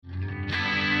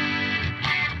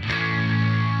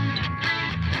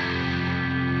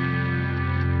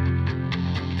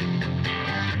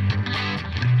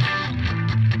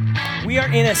We are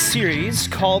in a series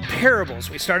called Parables.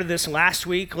 We started this last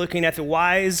week looking at the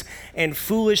wise and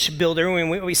foolish builder. And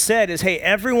what we said is, hey,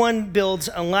 everyone builds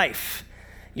a life.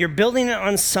 You're building it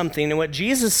on something. And what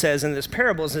Jesus says in this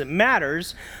parable is it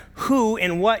matters who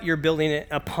and what you're building it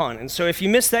upon. And so if you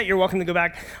missed that, you're welcome to go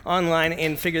back online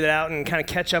and figure that out and kind of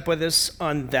catch up with us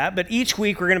on that. But each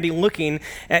week we're going to be looking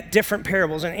at different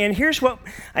parables. And here's what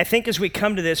I think as we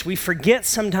come to this, we forget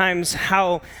sometimes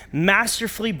how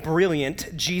masterfully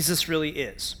brilliant Jesus really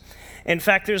is. In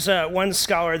fact, there's one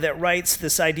scholar that writes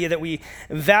this idea that we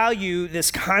value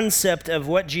this concept of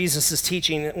what Jesus is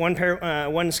teaching.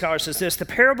 One scholar says this: the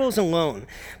parables alone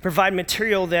provide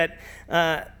material that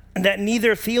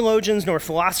neither theologians nor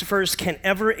philosophers can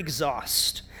ever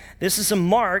exhaust. This is a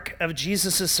mark of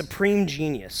Jesus' supreme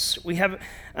genius. We have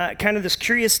kind of this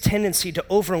curious tendency to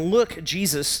overlook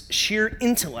Jesus' sheer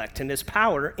intellect and his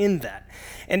power in that.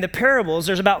 And the parables,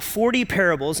 there's about 40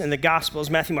 parables in the Gospels,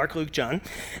 Matthew, Mark, Luke, John.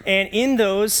 And in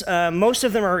those, most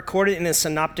of them are recorded in the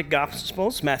Synoptic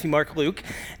Gospels, Matthew, Mark, Luke,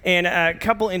 and a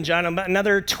couple in John, about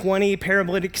another 20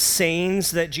 parabolic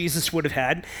sayings that Jesus would have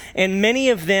had. And many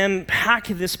of them pack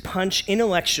this punch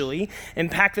intellectually and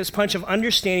pack this punch of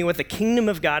understanding what the kingdom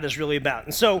of God is really about.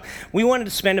 And so we wanted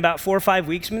to spend about 4 or 5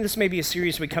 weeks, I mean, this may be a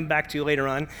series we come back to later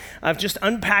on, of just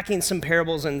unpacking some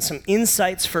parables and some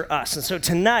insights for us. And so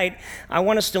tonight, I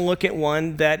want us to look at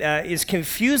one that is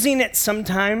confusing at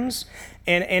sometimes.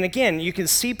 And again, you can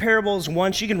see parables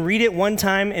once, you can read it one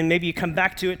time, and maybe you come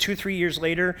back to it 2 or 3 years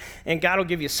later, and God will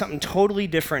give you something totally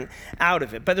different out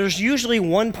of it. But there's usually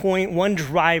one point, one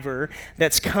driver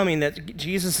that's coming that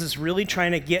Jesus is really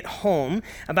trying to get home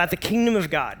about the kingdom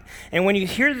of God. And when you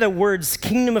hear the words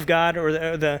kingdom of God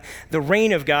or the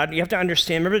reign of God, you have to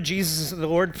understand, remember Jesus, the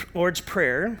Lord's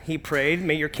Prayer, he prayed,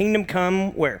 may your kingdom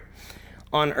come where?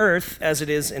 On earth as it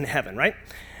is in heaven, right?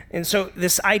 And so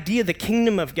this idea, the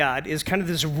kingdom of God, is kind of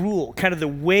this rule, kind of the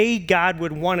way God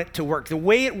would want it to work. The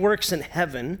way it works in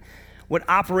heaven would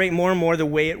operate more and more the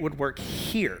way it would work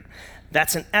here.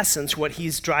 That's in essence what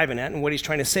he's driving at and what he's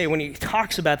trying to say when he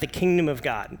talks about the kingdom of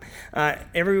God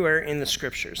everywhere in the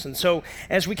scriptures. And so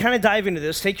as we kind of dive into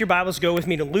this, take your Bibles, go with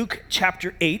me to Luke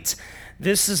chapter 8.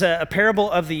 This is a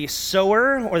parable of the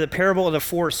sower, or the parable of the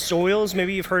 4 soils,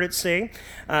 maybe you've heard it say,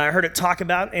 heard it talk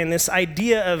about. And this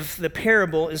idea of the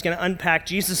parable is going to unpack.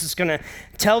 Jesus is going to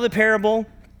tell the parable,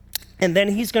 and then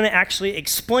he's going to actually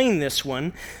explain this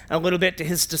one a little bit to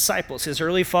his disciples. His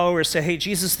early followers say, hey,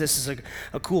 Jesus, this is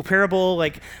a cool parable.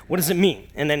 Like, what does it mean?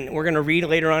 And then we're going to read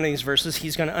later on in these verses.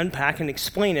 He's going to unpack and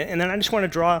explain it. And then I just want to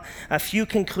draw a few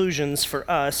conclusions for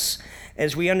us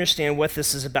as we understand what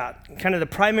this is about. Kind of the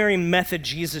primary method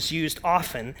Jesus used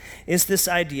often is this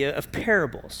idea of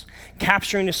parables,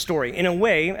 capturing a story. In a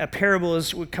way, a parable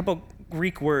is a couple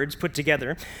Greek words put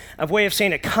together, a way of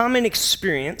saying a common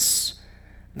experience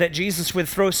that Jesus would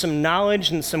throw some knowledge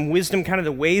and some wisdom, kind of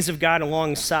the ways of God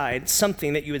alongside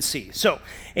something that you would see. So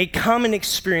a common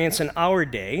experience in our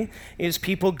day is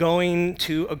people going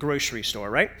to a grocery store,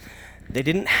 right? They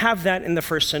didn't have that in the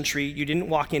first century. You didn't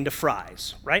walk into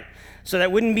Fry's, right? So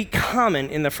that wouldn't be common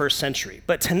in the first century.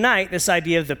 But tonight, this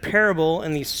idea of the parable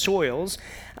and these soils,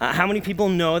 how many people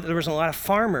know that there was a lot of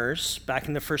farmers back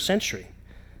in the first century?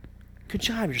 Good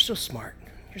job, you're so smart.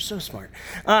 You're so smart.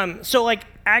 So like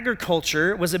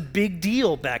agriculture was a big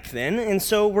deal back then. And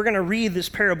so we're going to read this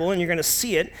parable and you're going to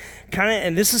see it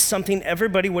and this is something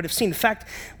everybody would have seen. In fact,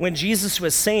 when Jesus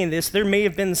was saying this, there may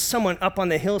have been someone up on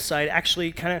the hillside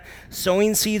actually kind of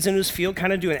sowing seeds in his field,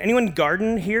 kind of doing it. Anyone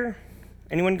garden here?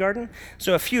 Anyone garden?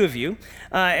 So a few of you.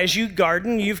 As you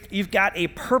garden, you've got a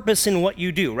purpose in what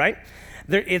you do, right?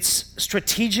 It's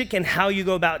strategic in how you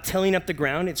go about tilling up the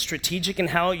ground. It's strategic in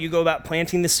how you go about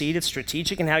planting the seed. It's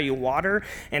strategic in how you water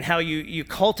and how you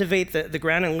cultivate the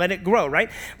ground and let it grow,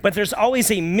 right? But there's always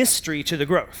a mystery to the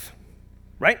growth,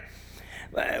 right?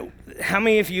 How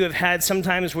many of you have had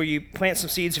sometimes where you plant some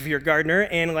seeds if you're a gardener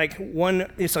and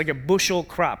it's like a bushel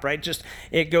crop, right? Just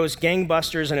it goes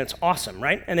gangbusters and it's awesome,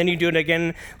 right? And then you do it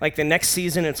again like the next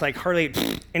season, it's like hardly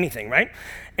anything, right?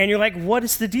 And you're like, what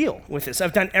is the deal with this?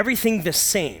 I've done everything the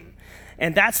same.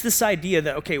 And that's this idea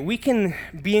that, okay, we can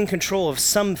be in control of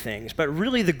some things, but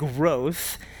really the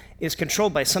growth is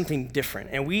controlled by something different.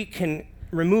 And we can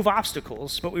remove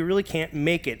obstacles, but we really can't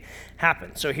make it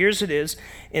happen. So here's it is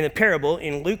in the parable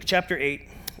in Luke chapter 8.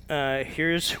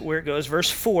 Here's where it goes. Verse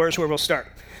 4 is where we'll start.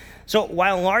 So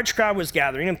while a large crowd was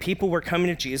gathering and people were coming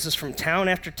to Jesus from town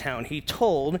after town, he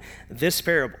told this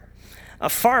parable. A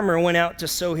farmer went out to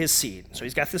sow his seed. So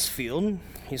he's got this field.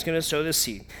 He's going to sow this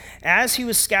seed. As he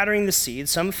was scattering the seed,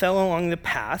 some fell along the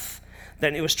path,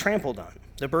 then it was trampled on.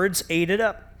 The birds ate it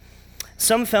up.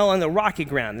 Some fell on the rocky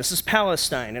ground. This is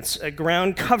Palestine. It's a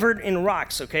ground covered in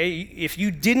rocks, okay? If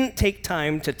you didn't take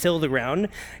time to till the ground,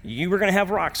 you were going to have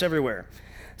rocks everywhere.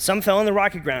 Some fell on the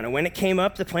rocky ground, and when it came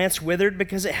up, the plants withered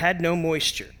because it had no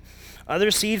moisture. Other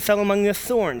seed fell among the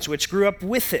thorns, which grew up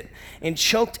with it and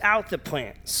choked out the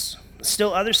plants.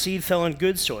 Still other seed fell in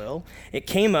good soil. It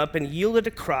came up and yielded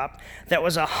a crop that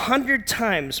was 100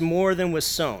 times more than was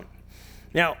sown.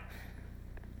 Now,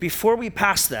 before we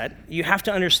pass that, you have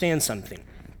to understand something.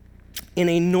 In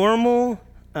a normal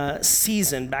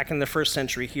season back in the first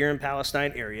century here in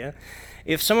Palestine area,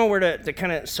 if someone were to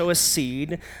kind of sow a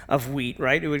seed of wheat,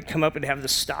 right, it would come up and have the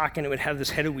stalk and it would have this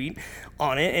head of wheat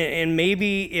on it. And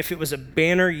maybe if it was a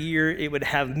banner year, it would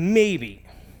have maybe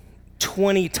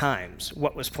 20 times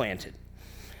what was planted.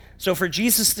 So for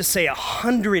Jesus to say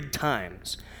 100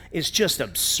 times is just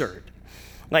absurd.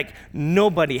 Like,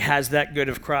 nobody has that good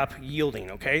of crop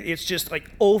yielding, okay? It's just like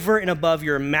over and above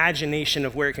your imagination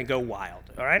of where it can go wild,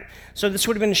 all right? So this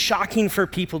would have been shocking for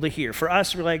people to hear. For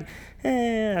us, we're like,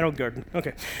 I don't garden.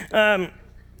 Okay.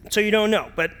 So you don't know,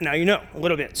 but now you know a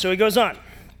little bit. So he goes on.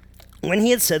 When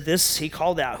he had said this, he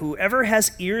called out, "Whoever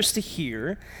has ears to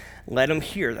hear, let him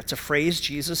hear." That's a phrase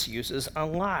Jesus uses a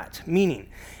lot, meaning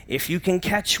if you can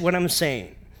catch what I'm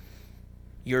saying,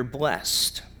 you're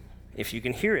blessed. If you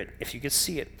can hear it, if you can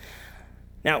see it.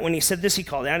 Now, when he said this, he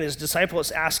called out. His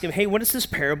disciples asked him, "Hey, what does this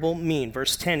parable mean?"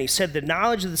 Verse 10, he said, "The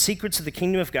knowledge of the secrets of the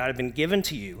kingdom of God have been given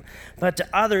to you, but to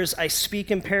others I speak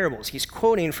in parables." He's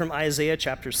quoting from Isaiah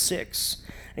chapter 6.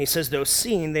 And he says, "Though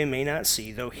seeing, they may not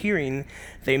see. Though hearing,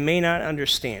 they may not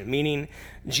understand." Meaning,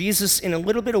 Jesus, in a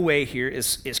little bit of way here,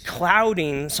 is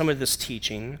clouding some of this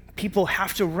teaching. People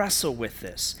have to wrestle with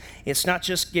this. It's not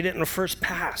just get it in the first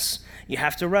pass. You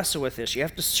have to wrestle with this. You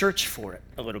have to search for it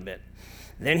a little bit.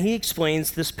 Then he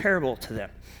explains this parable to them.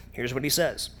 Here's what he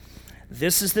says.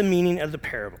 "This is the meaning of the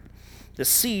parable. The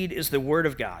seed is the word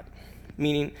of God,"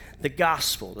 meaning the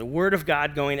gospel, the word of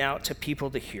God going out to people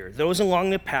to hear. "Those along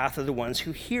the path are the ones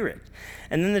who hear it.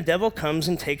 And then the devil comes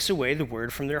and takes away the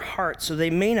word from their heart, so they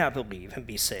may not believe and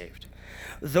be saved.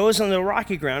 Those on the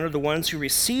rocky ground are the ones who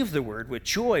receive the word with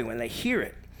joy when they hear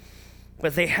it.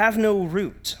 But they have no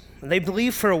root. They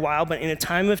believe for a while, but in a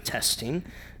time of testing,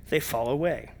 they fall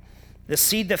away. The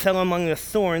seed that fell among the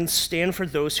thorns stand for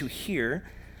those who hear,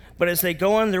 but as they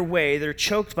go on their way, they're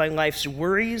choked by life's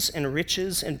worries and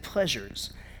riches and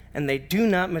pleasures, and they do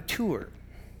not mature.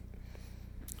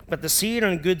 But the seed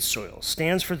on good soil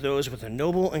stands for those with a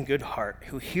noble and good heart,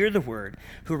 who hear the word,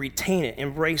 who retain it,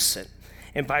 embrace it,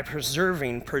 and by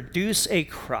persevering, produce a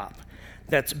crop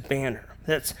that's banner,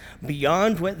 that's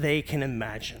beyond what they can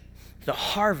imagine. The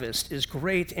harvest is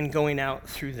great in going out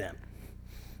through them."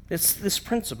 It's this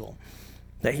principle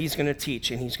that he's going to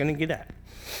teach and he's going to get at.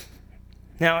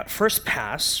 Now, at first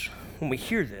pass, when we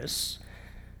hear this,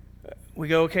 we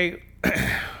go, okay,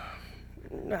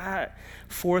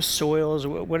 forest soils,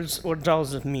 what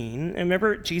does it mean? And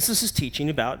remember, Jesus is teaching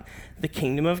about the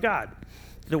kingdom of God,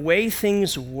 the way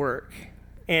things work.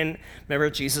 And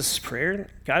remember Jesus' prayer,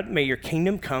 "God, may your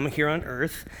kingdom come here on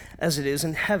earth as it is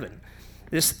in heaven."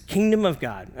 This kingdom of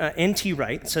God, N.T.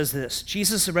 Wright says this: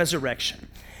 Jesus' resurrection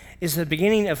is the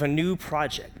beginning of a new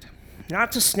project,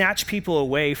 not to snatch people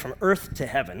away from earth to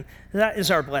heaven. That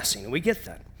is our blessing, we get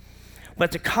that.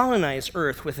 But to colonize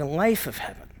earth with a life of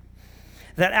heaven.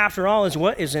 That, after all, is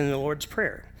what is in the Lord's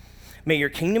Prayer. "May your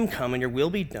kingdom come and your will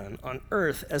be done on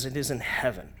earth as it is in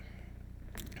heaven."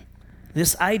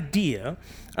 This idea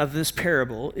of this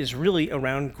parable is really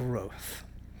around growth.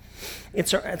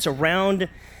 It's around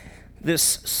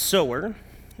this sower,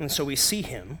 and so we see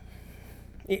him.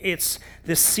 It's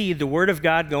this seed, the word of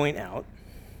God going out,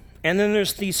 and then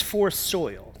there's these four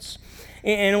soils.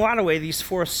 In a lot of ways, these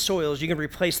four soils, you can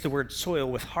replace the word soil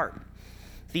with heart.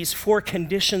 These four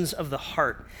conditions of the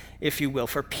heart, if you will,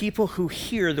 for people who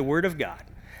hear the word of God,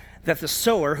 that the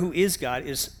sower, who is God,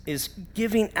 is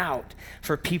giving out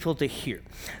for people to hear.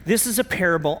 This is a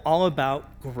parable all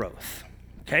about growth,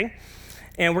 okay?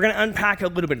 And we're going to unpack a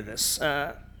little bit of this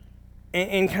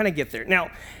and kind of get there.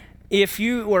 Now, if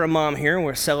you were a mom here, and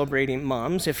we're celebrating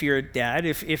moms, if you're a dad,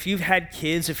 if you've had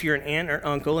kids, if you're an aunt or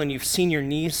uncle, and you've seen your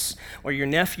niece or your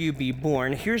nephew be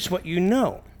born, here's what you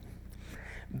know.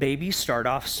 Babies start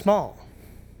off small.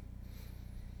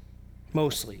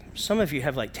 Mostly. Some of you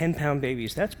have like 10-pound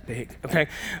babies. That's big, okay?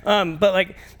 But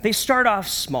like, they start off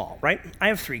small, right? I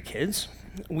have 3 kids.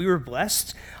 We were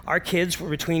blessed. Our kids were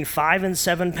between 5 and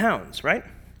 7 pounds, right?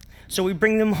 So we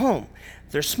bring them home.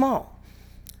 They're small.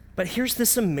 But here's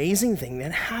this amazing thing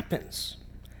that happens.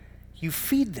 You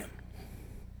feed them.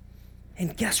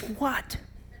 And guess what?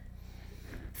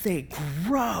 They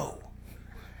grow.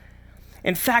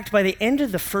 In fact, by the end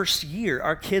of the first year,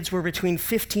 our kids were between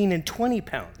 15 and 20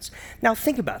 pounds. Now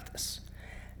think about this.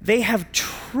 They have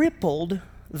tripled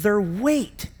their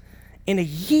weight in a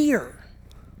year.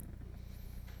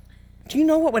 Do you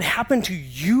know what would happen to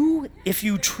you if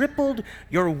you tripled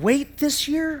your weight this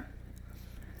year?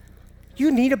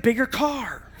 You need a bigger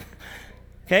car,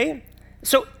 okay?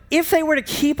 So if they were to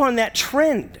keep on that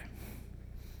trend,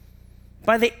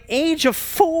 by the age of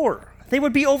 4, they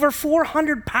would be over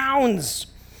 400 pounds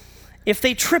if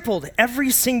they tripled every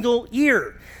single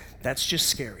year. That's just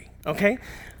scary, okay?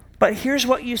 But here's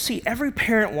what you see. Every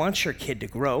parent wants your kid to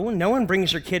grow. No one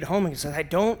brings their kid home and says, I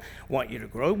don't want you to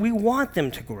grow. We want them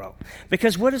to grow.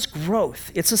 Because what is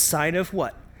growth? It's a sign of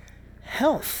what?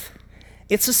 Health.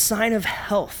 It's a sign of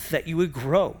health that you would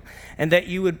grow and that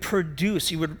you would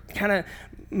produce. You would kind of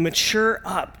mature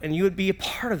up and you would be a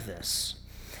part of this.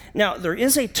 Now, there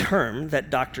is a term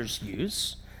that doctors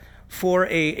use for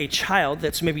a child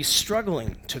that's maybe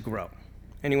struggling to grow.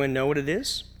 Anyone know what it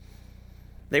is?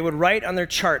 They would write on their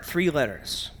chart 3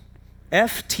 letters,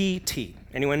 FTT.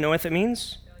 Anyone know what that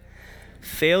means?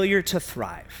 Failure to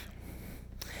thrive.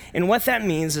 And what that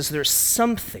means is there's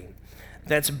something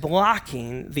that's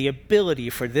blocking the ability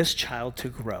for this child to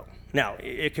grow. Now,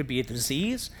 it could be a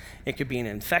disease, it could be an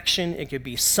infection, it could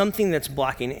be something that's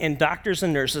blocking, and doctors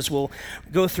and nurses will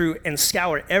go through and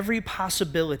scour every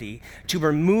possibility to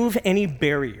remove any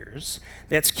barriers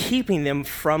that's keeping them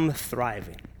from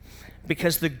thriving.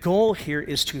 Because the goal here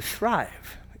is to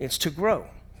thrive, it's to grow.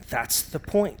 That's the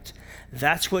point.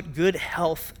 That's what good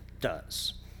health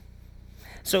does.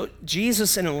 So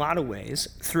Jesus, in a lot of ways,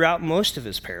 throughout most of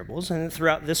his parables, and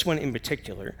throughout this one in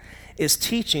particular, is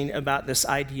teaching about this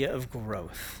idea of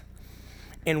growth.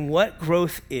 And what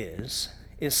growth is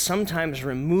sometimes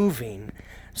removing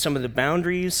some of the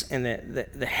boundaries and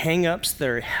the hang-ups that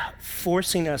are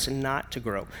forcing us not to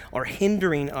grow or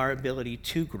hindering our ability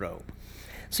to grow.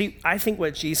 See, I think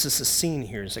what Jesus is seeing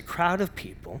here is a crowd of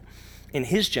people in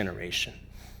his generation,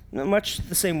 much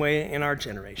the same way in our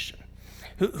generation,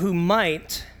 who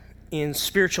might, in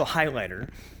spiritual highlighter,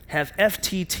 have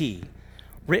FTT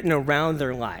written around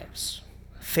their lives,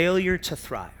 failure to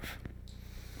thrive.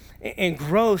 And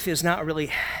growth is not really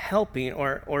helping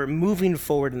or moving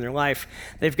forward in their life.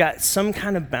 They've got some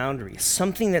kind of boundary,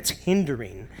 something that's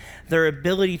hindering their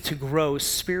ability to grow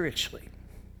spiritually.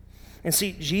 And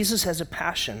see, Jesus has a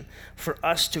passion for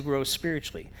us to grow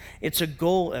spiritually. It's a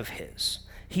goal of his.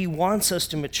 He wants us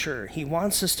to mature. He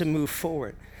wants us to move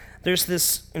forward. There's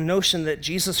this notion that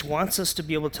Jesus wants us to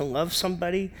be able to love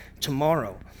somebody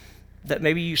tomorrow that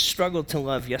maybe you struggled to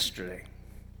love yesterday.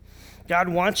 God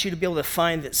wants you to be able to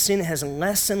find that sin has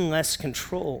less and less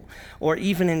control or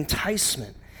even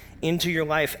enticement into your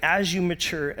life as you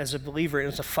mature as a believer and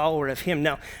as a follower of him.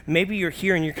 Now, maybe you're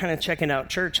here and you're kind of checking out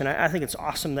church, and I think it's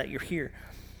awesome that you're here.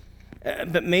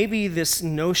 But maybe this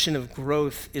notion of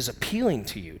growth is appealing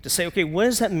to you, to say, okay, what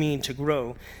does that mean to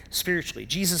grow spiritually?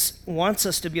 Jesus wants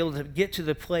us to be able to get to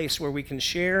the place where we can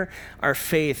share our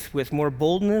faith with more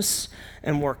boldness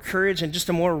and more courage and just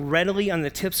a more readily on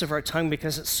the tips of our tongue,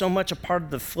 because it's so much a part of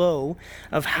the flow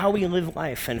of how we live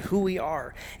life and who we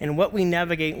are and what we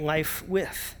navigate life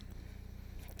with.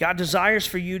 God desires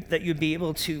for you that you'd be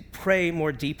able to pray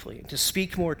more deeply, to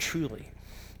speak more truly,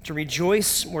 to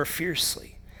rejoice more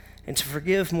fiercely, and to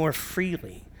forgive more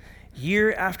freely,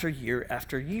 year after year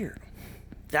after year.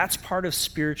 That's part of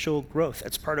spiritual growth.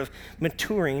 That's part of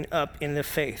maturing up in the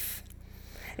faith.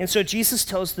 And so Jesus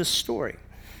tells this story.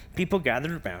 People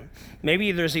gathered around.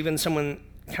 Maybe there's even someone,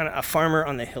 kind of a farmer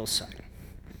on the hillside.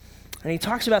 And he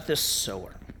talks about this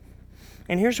sower.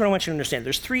 And here's what I want you to understand.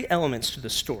 There's 3 elements to the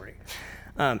story.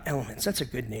 Elements, that's a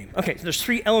good name. Okay, so there's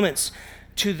 3 elements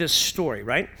to this story,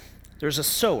 right? There's a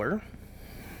sower,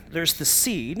 there's the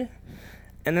seed,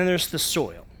 and then there's the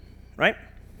soil, right?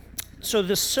 So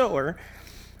the sower,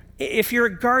 if you're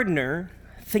a gardener,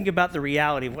 think about the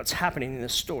reality of what's happening in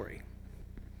this story.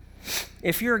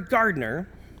 If you're a gardener,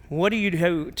 what do you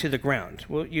do to the ground?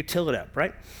 Well, you till it up,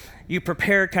 right? You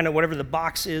prepare kind of whatever the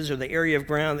box is or the area of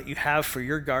ground that you have for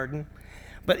your garden,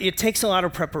 but it takes a lot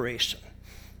of preparation.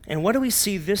 And what do we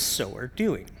see this sower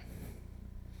doing?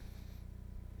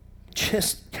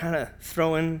 Just kind of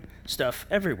throwing stuff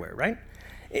everywhere, right?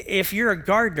 If you're a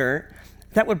gardener,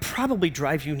 that would probably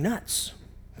drive you nuts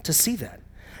to see that.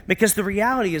 Because the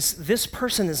reality is this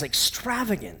person is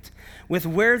extravagant with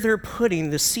where they're putting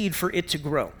the seed for it to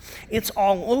grow. It's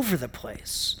all over the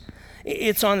place.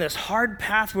 It's on this hard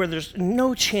path where there's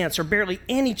no chance or barely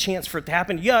any chance for it to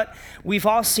happen. Yet, we've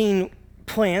all seen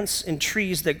plants and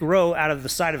trees that grow out of the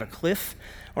side of a cliff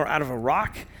or out of a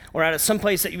rock or out of some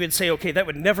place that you would say, okay, that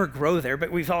would never grow there, but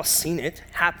we've all seen it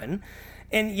happen.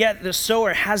 And yet the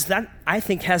sower has that, I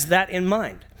think, has that in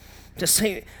mind. To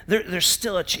say, there's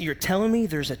still you're telling me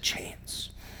there's a chance.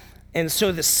 And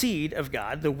so the seed of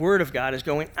God, the word of God, is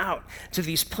going out to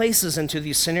these places and to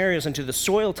these scenarios and to the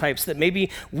soil types that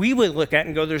maybe we would look at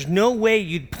and go, there's no way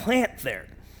you'd plant there.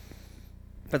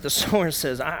 But the sower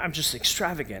says, I'm just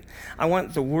extravagant. I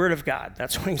want the word of God.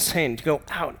 That's what he's saying, to go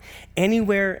out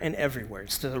anywhere and everywhere.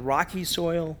 It's to the rocky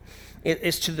soil.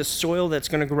 It's to the soil that's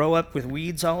going to grow up with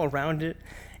weeds all around it.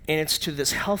 And it's to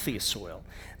this healthy soil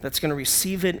that's going to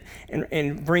receive it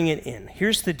and bring it in.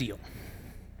 Here's the deal.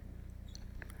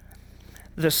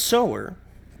 The sower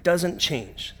doesn't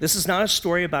change. This is not a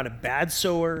story about a bad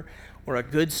sower or a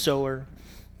good sower.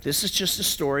 This is just a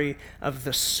story of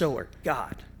the sower,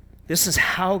 God. This is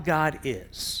how God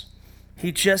is.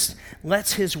 He just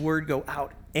lets his word go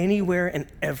out anywhere and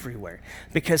everywhere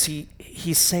because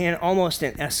he's saying almost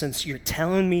in essence, you're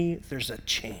telling me there's a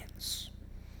chance.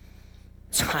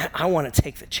 So I want to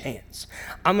take the chance.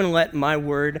 I'm going to let my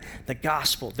word, the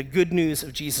gospel, the good news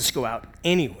of Jesus go out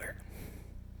anywhere.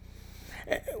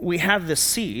 We have the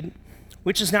seed,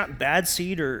 which is not bad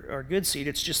seed or good seed.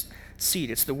 It's just seed.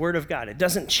 It's the word of God. It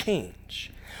doesn't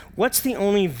change. What's the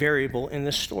only variable in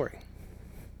this story?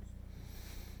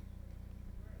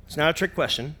 It's not a trick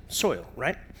question. Soil,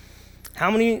 right? How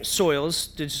many soils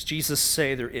does Jesus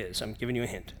say there is? I'm giving you a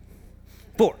hint.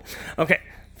 4. Okay,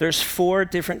 there's 4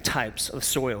 different types of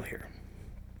soil here.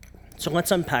 So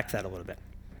let's unpack that a little bit.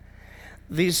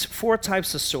 These 4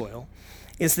 types of soil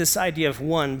is this idea of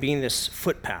one being this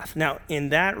footpath. Now, in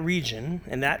that region,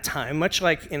 in that time, much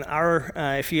like in our,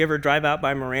 if you ever drive out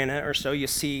by Marana or so, you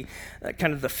see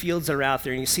kind of the fields that are out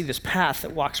there, and you see this path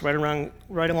that walks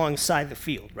right alongside the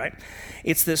field, right?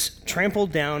 It's this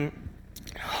trampled down,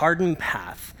 hardened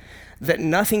path that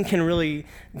nothing can really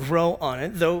grow on it,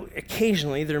 though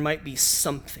occasionally there might be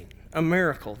something, a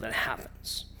miracle that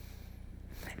happens.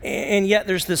 And yet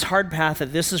there's this hard path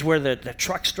that this is where the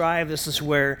trucks drive, this is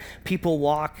where people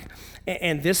walk,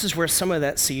 and this is where some of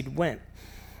that seed went.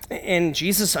 And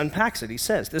Jesus unpacks it. He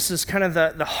says, this is kind of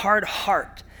the hard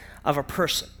heart of a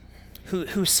person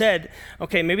who said,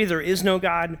 okay, maybe there is no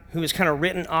God, who has kind of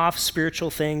written off spiritual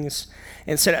things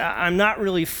and said, I'm not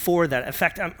really for that. In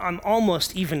fact, I'm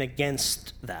almost even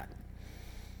against that.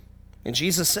 And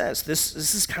Jesus says, this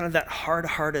is kind of that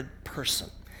hard-hearted person.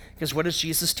 Because what is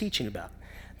Jesus teaching about?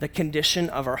 The condition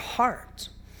of our heart.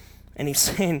 And he's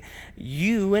saying,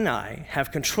 you and I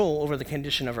have control over the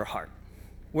condition of our heart.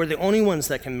 We're the only ones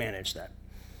that can manage that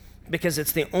because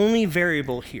it's the only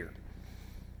variable here.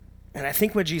 And I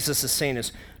think what Jesus is saying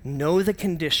is, know the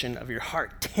condition of your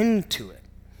heart, tend to it,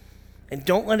 and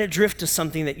don't let it drift to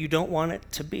something that you don't want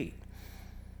it to be.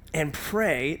 And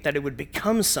pray that it would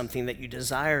become something that you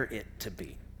desire it to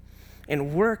be,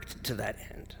 and work to that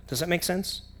end. Does that make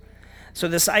sense? So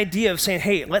this idea of saying,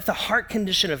 hey, let the heart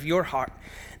condition of your heart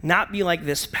not be like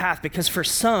this path, because for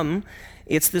some,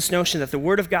 it's this notion that the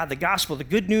word of God, the gospel, the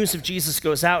good news of Jesus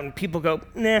goes out and people go,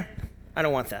 nah, I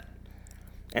don't want that.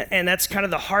 And that's kind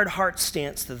of the hard heart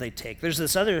stance that they take. There's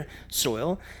this other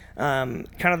soil, kind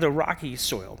of the rocky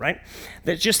soil, right?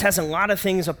 That just has a lot of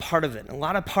things a part of it, a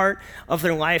lot of part of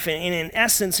their life. And in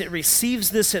essence, it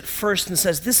receives this at first and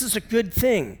says, this is a good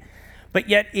thing. But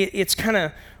yet it's kind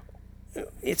of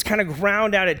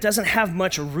ground out. It doesn't have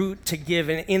much root to give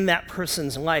in that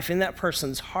person's life, in that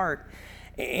person's heart.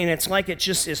 And it's like it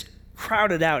just is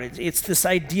crowded out. It's this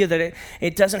idea that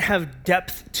it doesn't have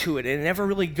depth to it. It never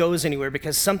really goes anywhere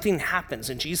because something happens.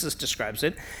 And Jesus describes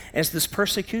it as this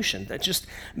persecution, that just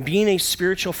being a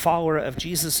spiritual follower of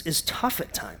Jesus is tough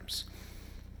at times.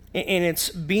 And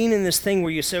it's being in this thing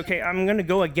where you say, okay, I'm going to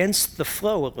go against the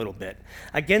flow a little bit,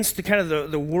 against the kind of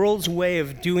the world's way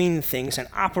of doing things and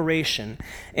operation.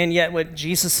 And yet what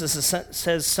Jesus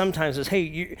says sometimes is,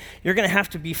 hey, you're going to have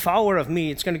to be a follower of me.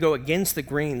 It's going to go against the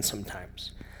grain sometimes.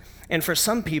 And for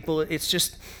some people, it's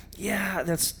just, yeah,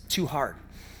 that's too hard.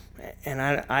 And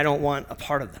I don't want a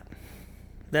part of that.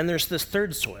 Then there's this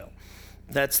third soil.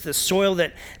 That's the soil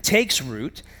that takes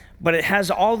root, but it has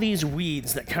all these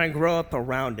weeds that kind of grow up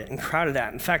around it and crowd it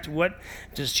out. In fact, what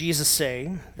does Jesus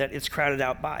say that it's crowded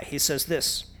out by? He says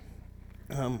this,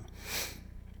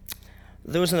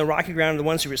 those in the rocky ground are the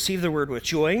ones who receive the word with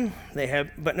joy. They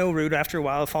have but no root. After a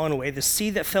while have fallen away. The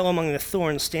seed that fell among the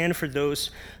thorns stand for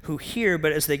those who hear,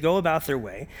 but as they go about their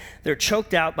way, they're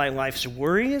choked out by life's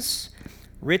worries,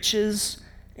 riches,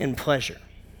 and pleasure,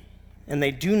 and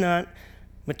they do not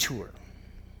mature.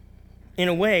 in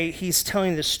a way, he's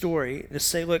telling this story to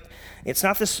say, look, it's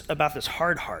not about this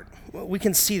hard heart. We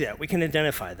can see that. We can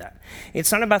identify that.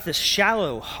 It's not about this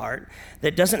shallow heart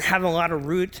that doesn't have a lot of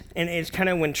root, and it's kind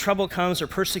of when trouble comes or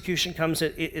persecution comes,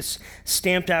 it's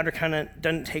stamped out or kind of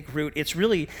doesn't take root. It's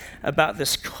really about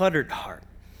this cluttered heart.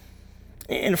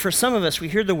 And for some of us, we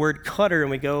hear the word clutter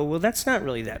and we go, well, that's not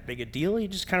really that big a deal. You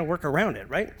just kind of work around it,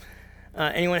 right?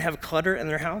 Anyone have clutter in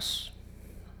their house?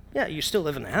 Yeah, you still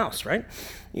live in the house, right?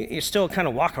 You still kind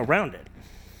of walk around it.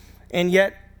 And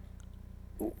yet,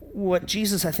 what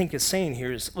Jesus, I think, is saying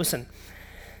here is, listen,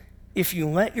 if you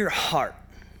let your heart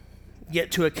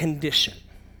get to a condition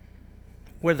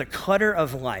where the clutter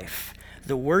of life,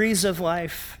 the worries of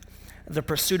life, the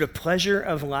pursuit of pleasure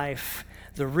of life,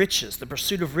 the riches, the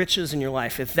pursuit of riches in your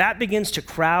life, if that begins to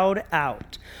crowd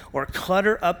out or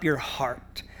clutter up your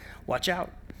heart, watch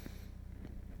out.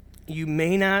 You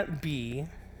may not be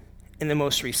in the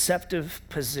most receptive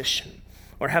position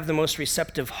or have the most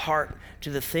receptive heart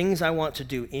to the things I want to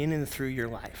do in and through your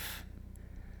life.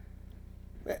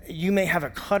 You may have a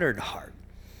cluttered heart.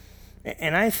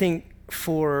 And I think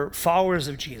for followers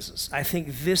of Jesus, I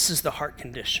think this is the heart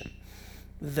condition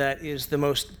that is the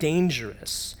most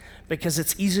dangerous because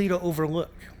it's easy to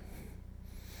overlook.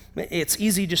 It's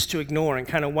easy just to ignore and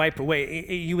kind of wipe away.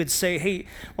 You would say, hey,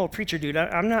 well, preacher dude,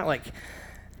 I'm not like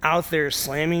out there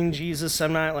slamming Jesus.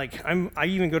 I'm not like, I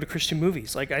even go to Christian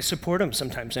movies. Like I support them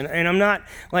sometimes. And I'm not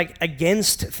like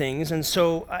against things. And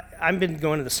so I've been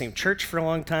going to the same church for a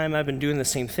long time. I've been doing the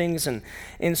same things.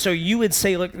 And so you would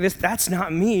say, look, that's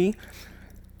not me.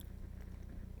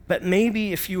 But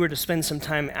maybe if you were to spend some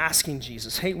time asking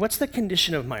Jesus, hey, what's the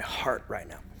condition of my heart right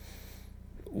now?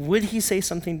 Would he say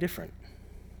something different?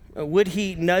 Would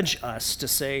he nudge us to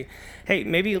say, hey,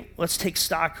 maybe let's take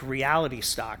reality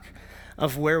stock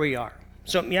of where we are.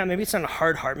 So yeah, maybe it's not a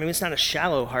hard heart, maybe it's not a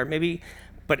shallow heart,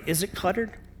 but is it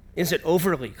cluttered? Is it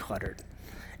overly cluttered?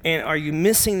 And are you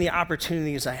missing the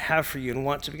opportunities I have for you and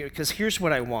want to be? Because here's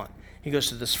what I want. He goes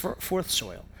to this fourth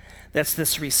soil. That's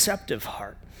this receptive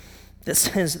heart. That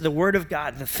says the word of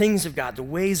God, the things of God, the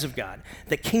ways of God,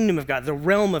 the kingdom of God, the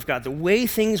realm of God, the way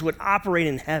things would operate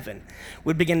in heaven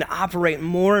would begin to operate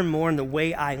more and more in the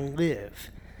way I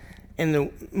live. And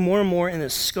the more and more in the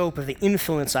scope of the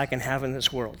influence I can have in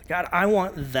this world. God, I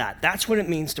want that. That's what it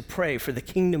means to pray for the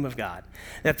kingdom of God.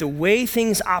 That the way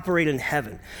things operate in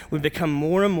heaven would become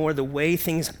more and more the way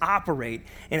things operate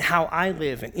in how I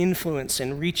live and influence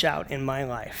and reach out in my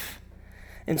life.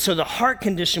 And so the heart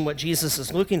condition, what Jesus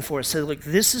is looking for, says, look,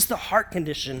 this is the heart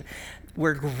condition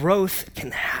where growth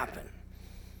can happen.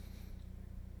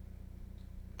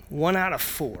 1 out of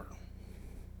 4.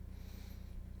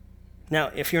 Now,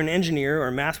 if you're an engineer or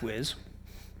a math whiz,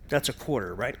 that's a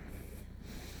quarter, right?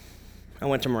 I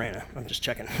went to Marana. I'm just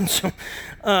checking. So,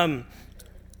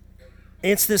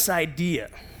 it's this idea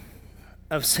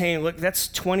of saying, look, that's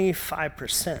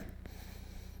 25%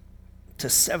 to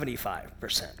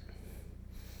 75%,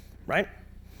 right?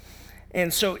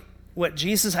 And so what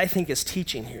Jesus, I think, is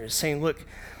teaching here is saying, look,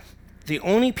 the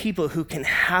only people who can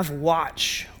have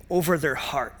watch over their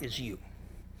heart is you.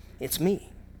 It's me.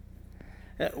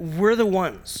 We're the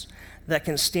ones that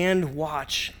can stand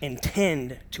watch and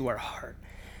tend to our heart.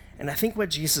 And I think what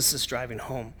Jesus is driving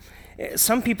home,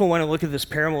 some people want to look at this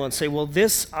parable and say, well,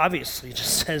 this obviously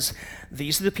just says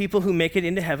these are the people who make it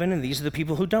into heaven and these are the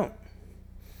people who don't.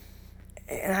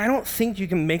 And I don't think you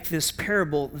can make this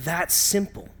parable that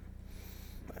simple.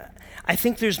 I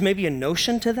think there's maybe a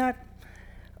notion to that,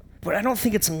 but I don't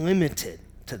think it's limited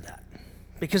to that.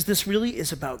 Because this really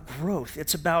is about growth.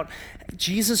 It's about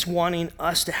Jesus wanting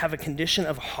us to have a condition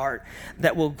of heart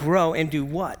that will grow and do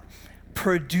what?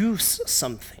 Produce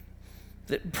something.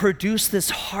 That produce this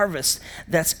harvest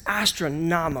that's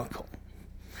astronomical.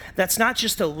 That's not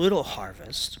just a little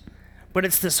harvest, but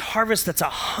it's this harvest that's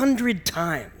 100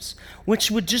 times,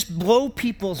 which would just blow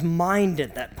people's mind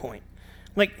at that point.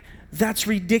 Like, that's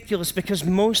ridiculous because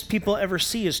most people ever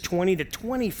see is 20 to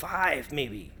 25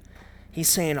 maybe. He's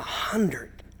saying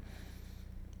 100.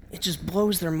 It just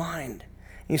blows their mind.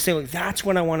 And you say, look, that's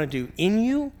what I want to do in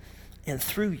you and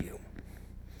through you.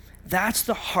 That's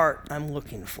the heart I'm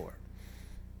looking for,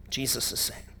 Jesus is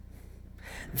saying.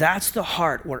 That's the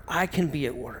heart where I can be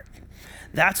at work.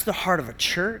 That's the heart of a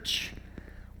church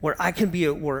where I can be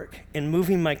at work and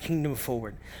moving my kingdom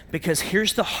forward. Because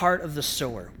here's the heart of the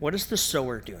sower. What is the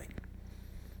sower doing?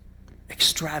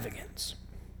 Extravagance.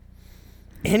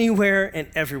 Anywhere and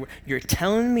everywhere. You're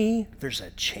telling me there's a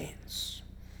chance.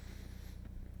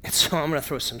 And so I'm going to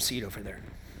throw some seed over there.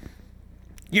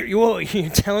 You're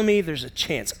telling me there's a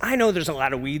chance. I know there's a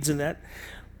lot of weeds in that,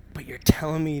 but you're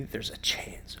telling me there's a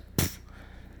chance. Pff,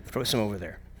 throw some over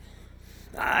there.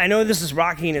 I know this is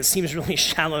rocky and it seems really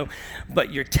shallow,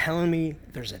 but you're telling me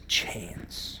there's a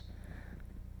chance.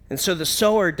 And so the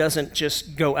sower doesn't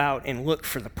just go out and look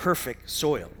for the perfect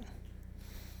soil.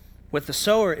 What the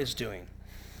sower is doing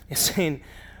is saying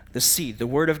the seed, the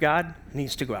word of God,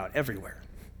 needs to go out everywhere.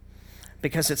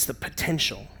 Because it's the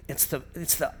potential, it's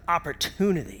the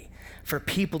opportunity for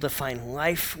people to find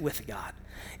life with God.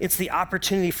 It's the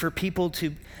opportunity for people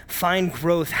to find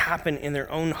growth happen in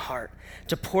their own heart,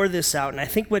 to pour this out. And I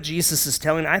think what Jesus is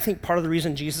telling, I think part of the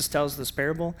reason Jesus tells this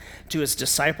parable to his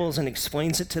disciples and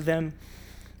explains it to them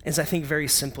is, I think very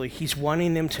simply, he's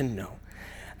wanting them to know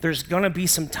there's going to be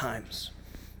some times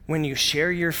when you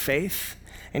share your faith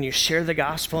and you share the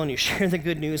gospel and you share the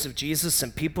good news of Jesus,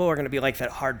 and people are going to be like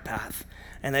that hard path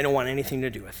and they don't want anything to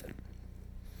do with it.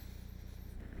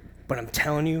 But I'm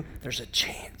telling you, there's a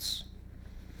chance.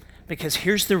 Because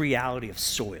here's the reality of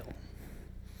soil.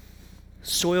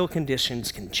 Soil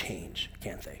conditions can change,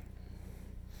 can't they?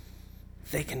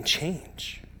 They can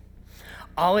change.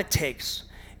 All it takes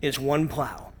is one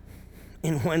plow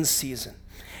in one season.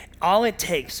 All it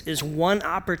takes is one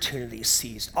opportunity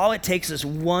seized. All it takes is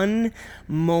one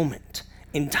moment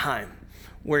in time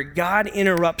where God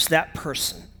interrupts that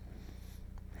person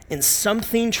and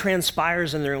something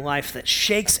transpires in their life that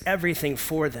shakes everything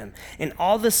for them. And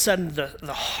all of a sudden,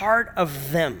 the heart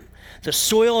of them, the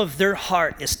soil of their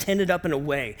heart is tended up in a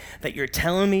way that you're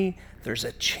telling me there's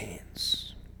a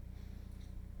chance.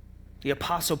 The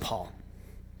Apostle Paul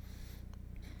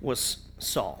was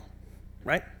Saul,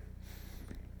 right?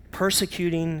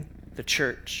 Persecuting the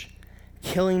church,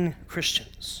 killing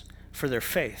Christians for their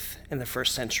faith in the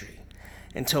first century.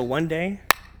 Until one day,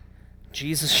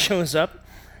 Jesus shows up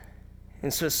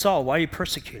and says, Saul, why are you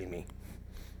persecuting me?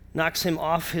 Knocks him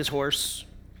off his horse.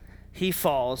 He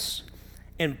falls.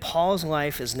 And Paul's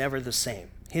life is never the same.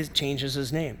 He changes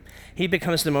his name. He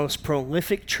becomes the most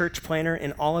prolific church planner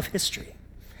in all of history.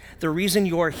 The reason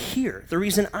you're here, the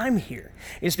reason I'm here,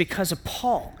 is because of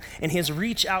Paul and his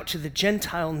reach out to the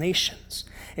Gentile nations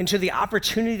and to the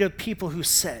opportunity of people who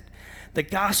said, the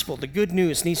gospel, the good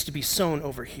news needs to be sown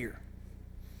over here.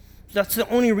 That's the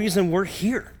only reason we're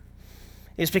here,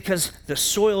 is because the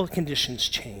soil conditions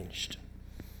changed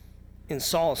in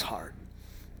Saul's heart,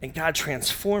 and God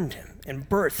transformed him and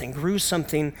birthed and grew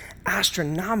something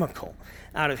astronomical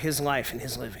out of his life and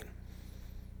his living.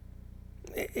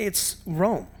 It's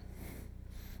Rome.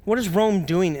 What is Rome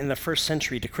doing in the first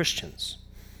century to Christians?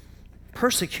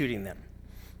 Persecuting them,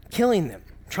 killing them,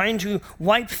 trying to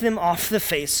wipe them off the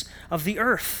face of the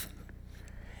earth.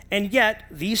 And yet,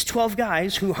 these 12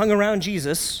 guys who hung around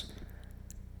Jesus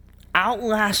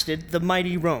outlasted the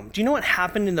mighty Rome. Do you know what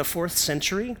happened in the 4th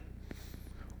century?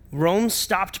 Rome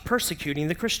stopped persecuting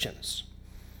the Christians.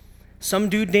 Some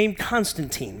dude named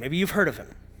Constantine, maybe you've heard of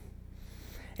him.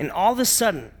 And all of a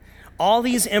sudden, all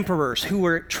these emperors who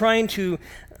were trying to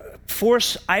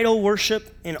force idol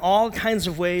worship in all kinds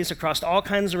of ways across all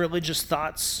kinds of religious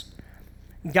thoughts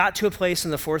got to a place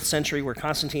in the 4th century where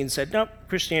Constantine said, nope,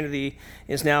 Christianity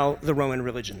is now the Roman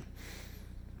religion.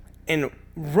 And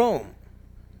Rome,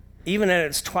 even at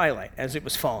its twilight, as it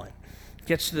was falling,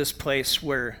 gets to this place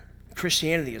where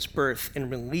Christianity is birthed and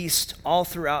released all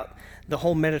throughout the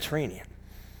whole Mediterranean.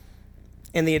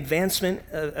 And the advancement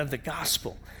of the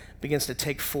gospel begins to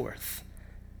take forth.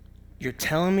 You're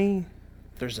telling me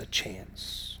there's a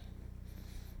chance.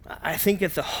 I think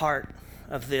at the heart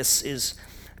of this is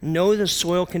know the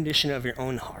soil condition of your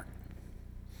own heart.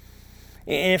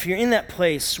 And if you're in that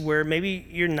place where maybe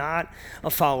you're not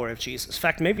a follower of Jesus, in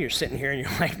fact, maybe you're sitting here and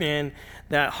you're like, man,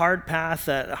 that hard path,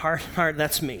 that hard heart,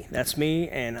 that's me. That's me,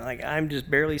 and like I'm just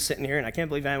barely sitting here, and I can't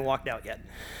believe I haven't walked out yet.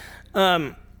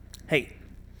 Hey,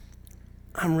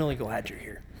 I'm really glad you're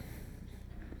here.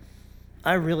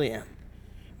 I really am.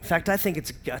 In fact, I think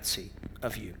it's gutsy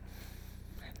of you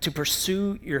to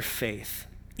pursue your faith,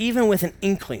 even with an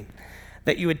inkling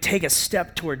that you would take a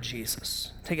step toward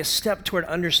Jesus, take a step toward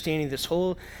understanding this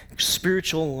whole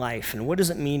spiritual life and what does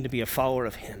it mean to be a follower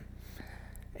of him.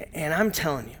 And I'm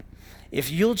telling you, if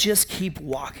you'll just keep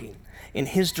walking in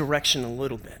his direction a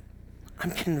little bit, I'm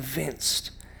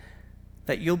convinced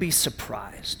that you'll be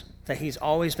surprised that he's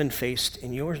always been faced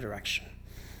in your direction.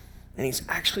 And he's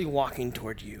actually walking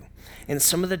toward you. And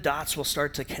some of the dots will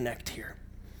start to connect here.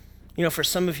 You know, for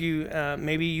some of you,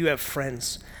 maybe you have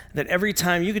friends that every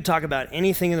time you could talk about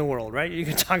anything in the world, right? You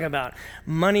could talk about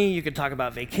money, you could talk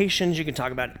about vacations, you could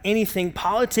talk about anything,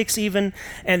 politics even,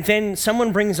 and then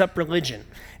someone brings up religion,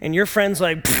 and your friend's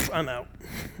like, I'm out,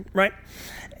 right?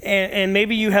 And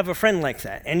maybe you have a friend like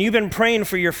that, and you've been praying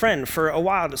for your friend for a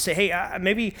while to say, hey,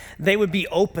 maybe they would be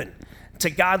open to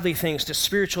godly things, to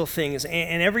spiritual things.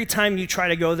 And every time you try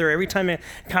to go there, every time a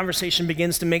conversation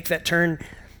begins to make that turn,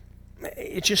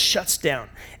 it just shuts down.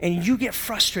 And you get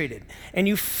frustrated, and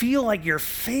you feel like you're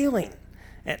failing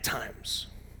at times.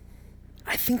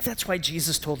 I think that's why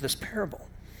Jesus told this parable.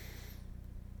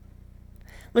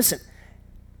 Listen,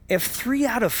 if 3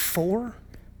 out of 4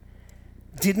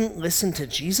 didn't listen to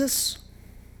Jesus,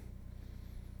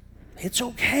 it's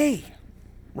okay,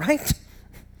 right?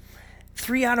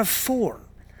 3 out of 4,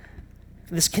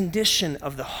 this condition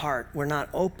of the heart, we're not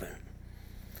open.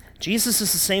 Jesus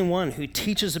is the same one who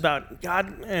teaches about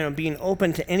God being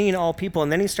open to any and all people,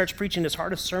 and then he starts preaching his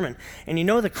hardest sermon. And you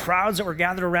know the crowds that were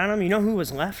gathered around him, you know who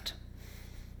was left?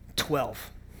 12.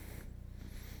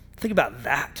 Think about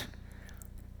that.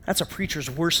 That's a preacher's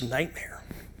worst nightmare.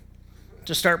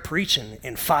 To start preaching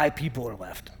and 5 people are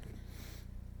left.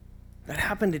 That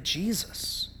happened to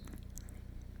Jesus.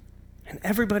 And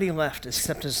everybody left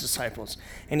except his disciples.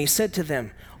 And he said to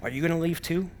them, are you going to leave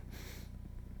too?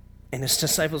 And his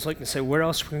disciples looked and said, where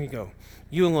else can we go?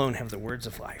 You alone have the words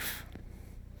of life.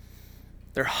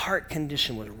 Their heart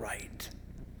condition was right.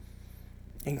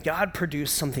 And God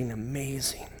produced something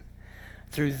amazing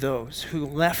through those who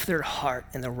left their heart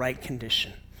in the right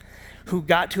condition, who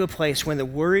got to a place when the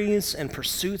worries and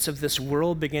pursuits of this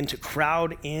world began to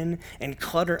crowd in and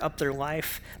clutter up their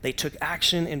life. They took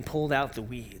action and pulled out the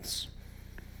weeds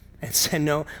and said,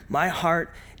 no, my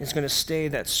heart is going to stay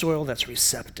that soil that's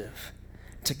receptive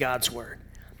to God's word.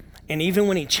 And even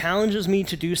when he challenges me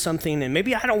to do something, and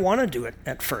maybe I don't want to do it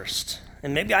at first,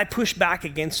 and maybe I push back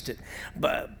against it,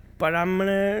 but I'm going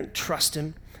to trust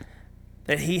him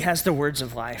that he has the words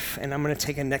of life, and I'm going to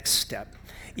take a next step,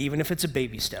 even if it's a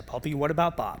baby step. I'll be, what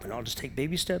about Bob? And I'll just take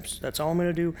baby steps. That's all I'm going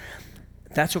to do.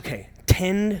 That's okay.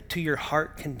 Tend to your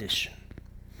heart condition.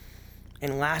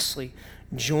 And lastly,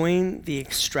 join the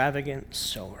extravagant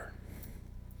sower.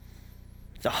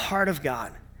 The heart of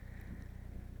God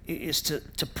is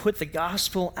to put the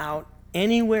gospel out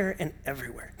anywhere and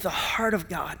everywhere. The heart of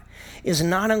God is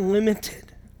not unlimited.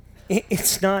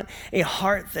 It's not a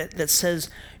heart that says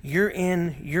you're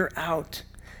in, you're out.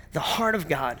 The heart of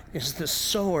God is the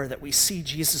sower that we see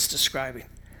Jesus describing.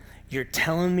 You're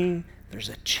telling me there's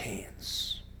a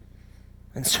chance.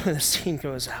 And so the seed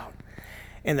goes out,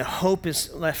 and the hope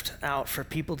is left out for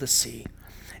people to see.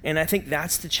 And I think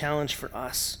that's the challenge for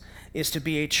us, is to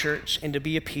be a church and to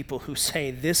be a people who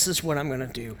say, this is what I'm going to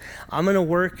do. I'm going to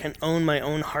work and own my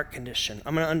own heart condition.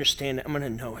 I'm going to understand it. I'm going to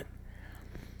know it.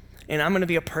 And I'm going to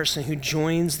be a person who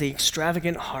joins the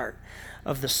extravagant heart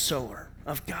of the sower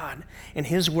of God and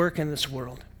his work in this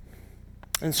world.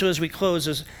 And so as we close,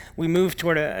 as we move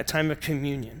toward a time of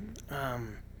communion,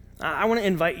 I want to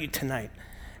invite you tonight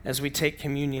as we take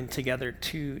communion together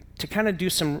to kind of do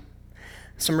some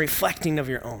reflecting of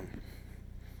your own,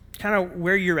 kind of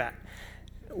where you're at.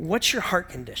 What's your heart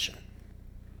condition?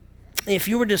 If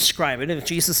you were to describe it, if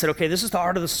Jesus said, okay, this is the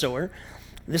heart of the sower,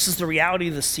 this is the reality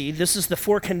of the seed, this is the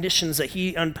 4 conditions that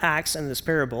he unpacks in this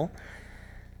parable,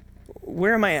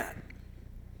 where am I at?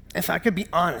 If I could be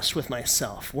honest with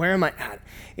myself, where am I at?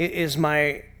 Is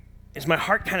my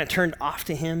heart kind of turned off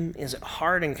to him? Is it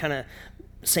hard and kind of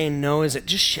saying no? Is it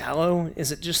just shallow?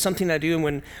 Is it just something I do, and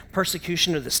when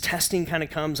persecution or this testing kind of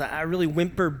comes, I really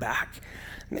whimper back?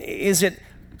 Is it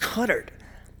cluttered?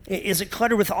 Is it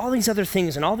cluttered with all these other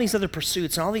things and all these other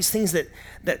pursuits and all these things that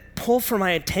pull for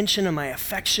my attention and my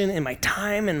affection and my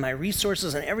time and my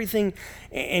resources and everything,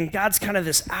 and God's kind of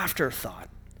this afterthought?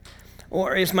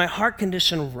 Or is my heart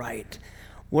condition right,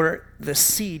 where the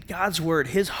seed, God's word,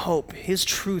 his hope, his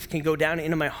truth can go down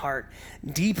into my heart,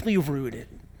 deeply rooted,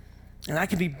 and I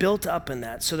can be built up in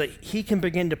that so that he can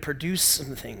begin to produce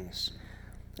some things?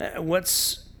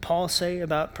 What's Paul say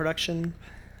about production?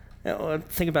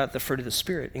 Think about the fruit of the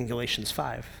Spirit in Galatians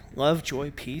 5. Love,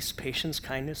 joy, peace, patience,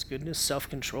 kindness, goodness,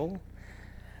 self-control.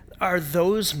 Are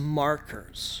those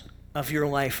markers of your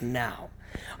life now?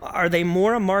 Are they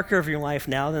more a marker of your life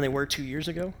now than they were 2 years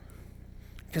ago?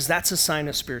 Because that's a sign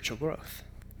of spiritual growth.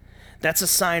 That's a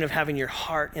sign of having your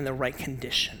heart in the right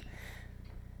condition,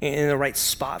 in the right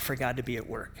spot for God to be at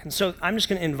work. And so I'm just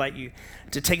going to invite you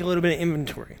to take a little bit of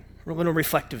inventory, a little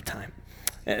reflective time.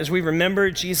 As we remember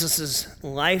Jesus'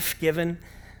 life given,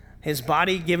 his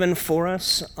body given for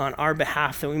us on our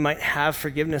behalf that we might have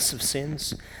forgiveness of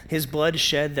sins, his blood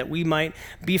shed that we might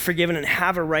be forgiven and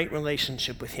have a right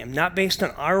relationship with him, not based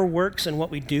on our works and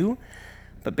what we do,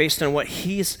 but based on what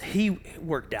he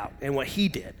worked out and what he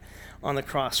did on the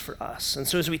cross for us. And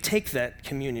so as we take that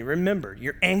communion, remember,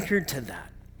 you're anchored to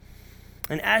that.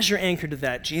 And as you're anchored to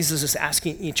that, Jesus is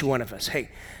asking each one of us, hey,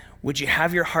 would you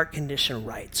have your heart condition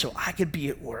right so I could be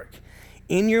at work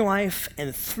in your life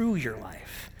and through your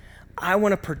life, I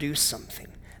want to produce something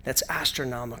that's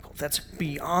astronomical, that's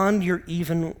beyond your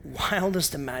even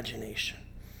wildest imagination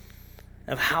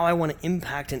of how I want to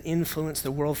impact and influence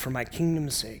the world for my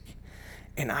kingdom's sake.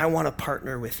 And I want to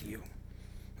partner with you.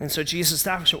 And so, Jesus,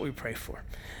 that's what we pray for,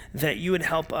 that you would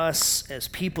help us as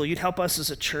people, you'd help us as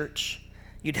a church,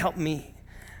 you'd help me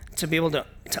to be able to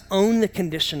own the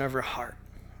condition of our heart,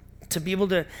 to be able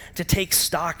to take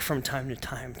stock from time to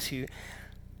time, to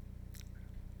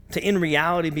in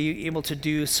reality be able to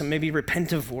do some maybe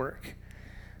repentive work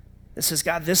that says,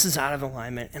 God, this is out of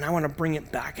alignment, and I want to bring it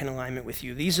back in alignment with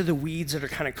you. These are the weeds that are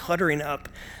kind of cluttering up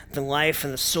the life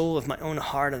and the soul of my own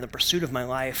heart and the pursuit of my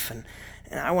life, and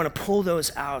I want to pull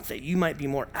those out that you might be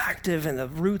more active, and the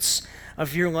roots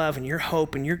of your love and your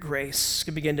hope and your grace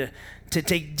can begin to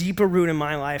take deeper root in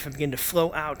my life and begin to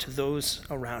flow out to those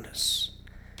around us.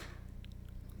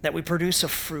 That we produce a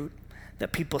fruit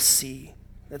that people see,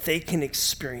 that they can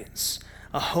experience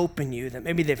a hope in you that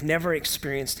maybe they've never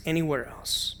experienced anywhere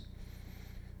else.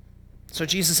 So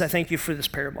Jesus, I thank you for this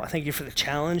parable. I thank you for the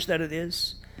challenge that it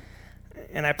is.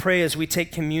 And I pray as we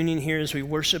take communion here, as we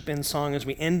worship in song, as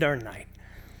we end our night,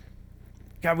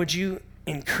 God, would you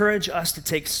encourage us to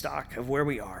take stock of where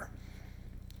we are?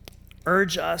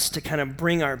 Urge us to kind of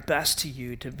bring our best to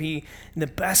you, to be in the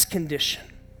best condition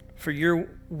for your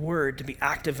word to be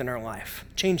active in our life,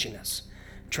 changing us,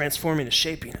 transforming us,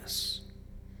 shaping us.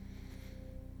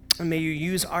 And may you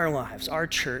use our lives, our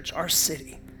church, our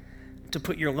city, to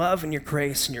put your love and your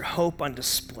grace and your hope on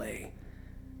display.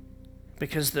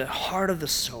 Because the heart of the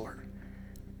sower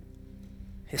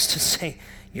is to say,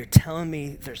 you're telling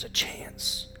me there's a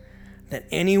chance that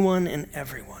anyone and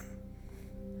everyone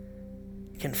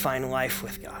can find life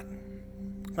with God.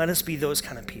 Let us be those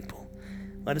kind of people.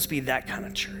 Let us be that kind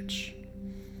of church.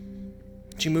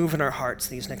 Would you move in our hearts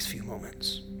these next few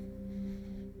moments?